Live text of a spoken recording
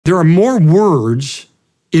There are more words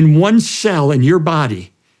in one cell in your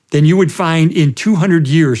body than you would find in 200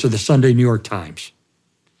 years of the Sunday New York Times.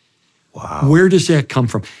 Wow. Where does that come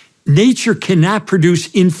from? Nature cannot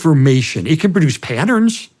produce information. It can produce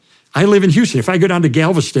patterns. I live in Houston. If I go down to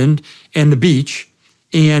Galveston and the beach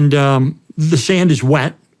and the sand is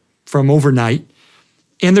wet from overnight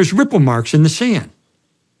and there's ripple marks in the sand,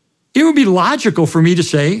 it would be logical for me to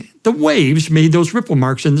say the waves made those ripple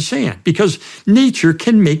marks in the sand because nature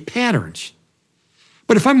can make patterns.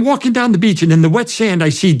 But if I'm walking down the beach and in the wet sand I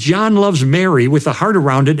see John loves Mary with a heart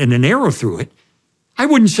around it and an arrow through it, I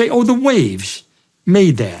wouldn't say, oh, the waves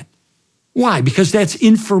made that. Why? Because that's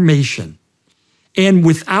information. And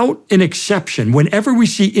without an exception, whenever we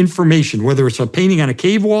see information, whether it's a painting on a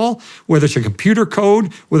cave wall, whether it's a computer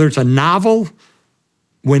code, whether it's a novel,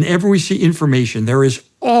 whenever we see information, there is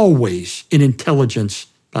always an intelligence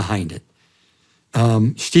behind it.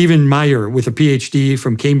 Stephen Meyer, with a PhD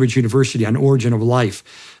from Cambridge University on origin of life,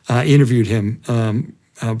 interviewed him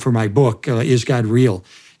for my book, Is God Real?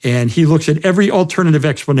 And he looks at every alternative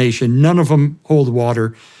explanation. None of them hold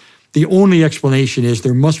water. The only explanation is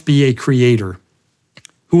there must be a creator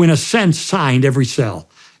who, in a sense, signed every cell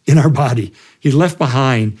in our body. He left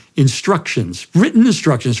behind instructions, written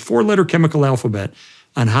instructions, 4-letter chemical alphabet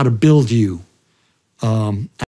on how to build you.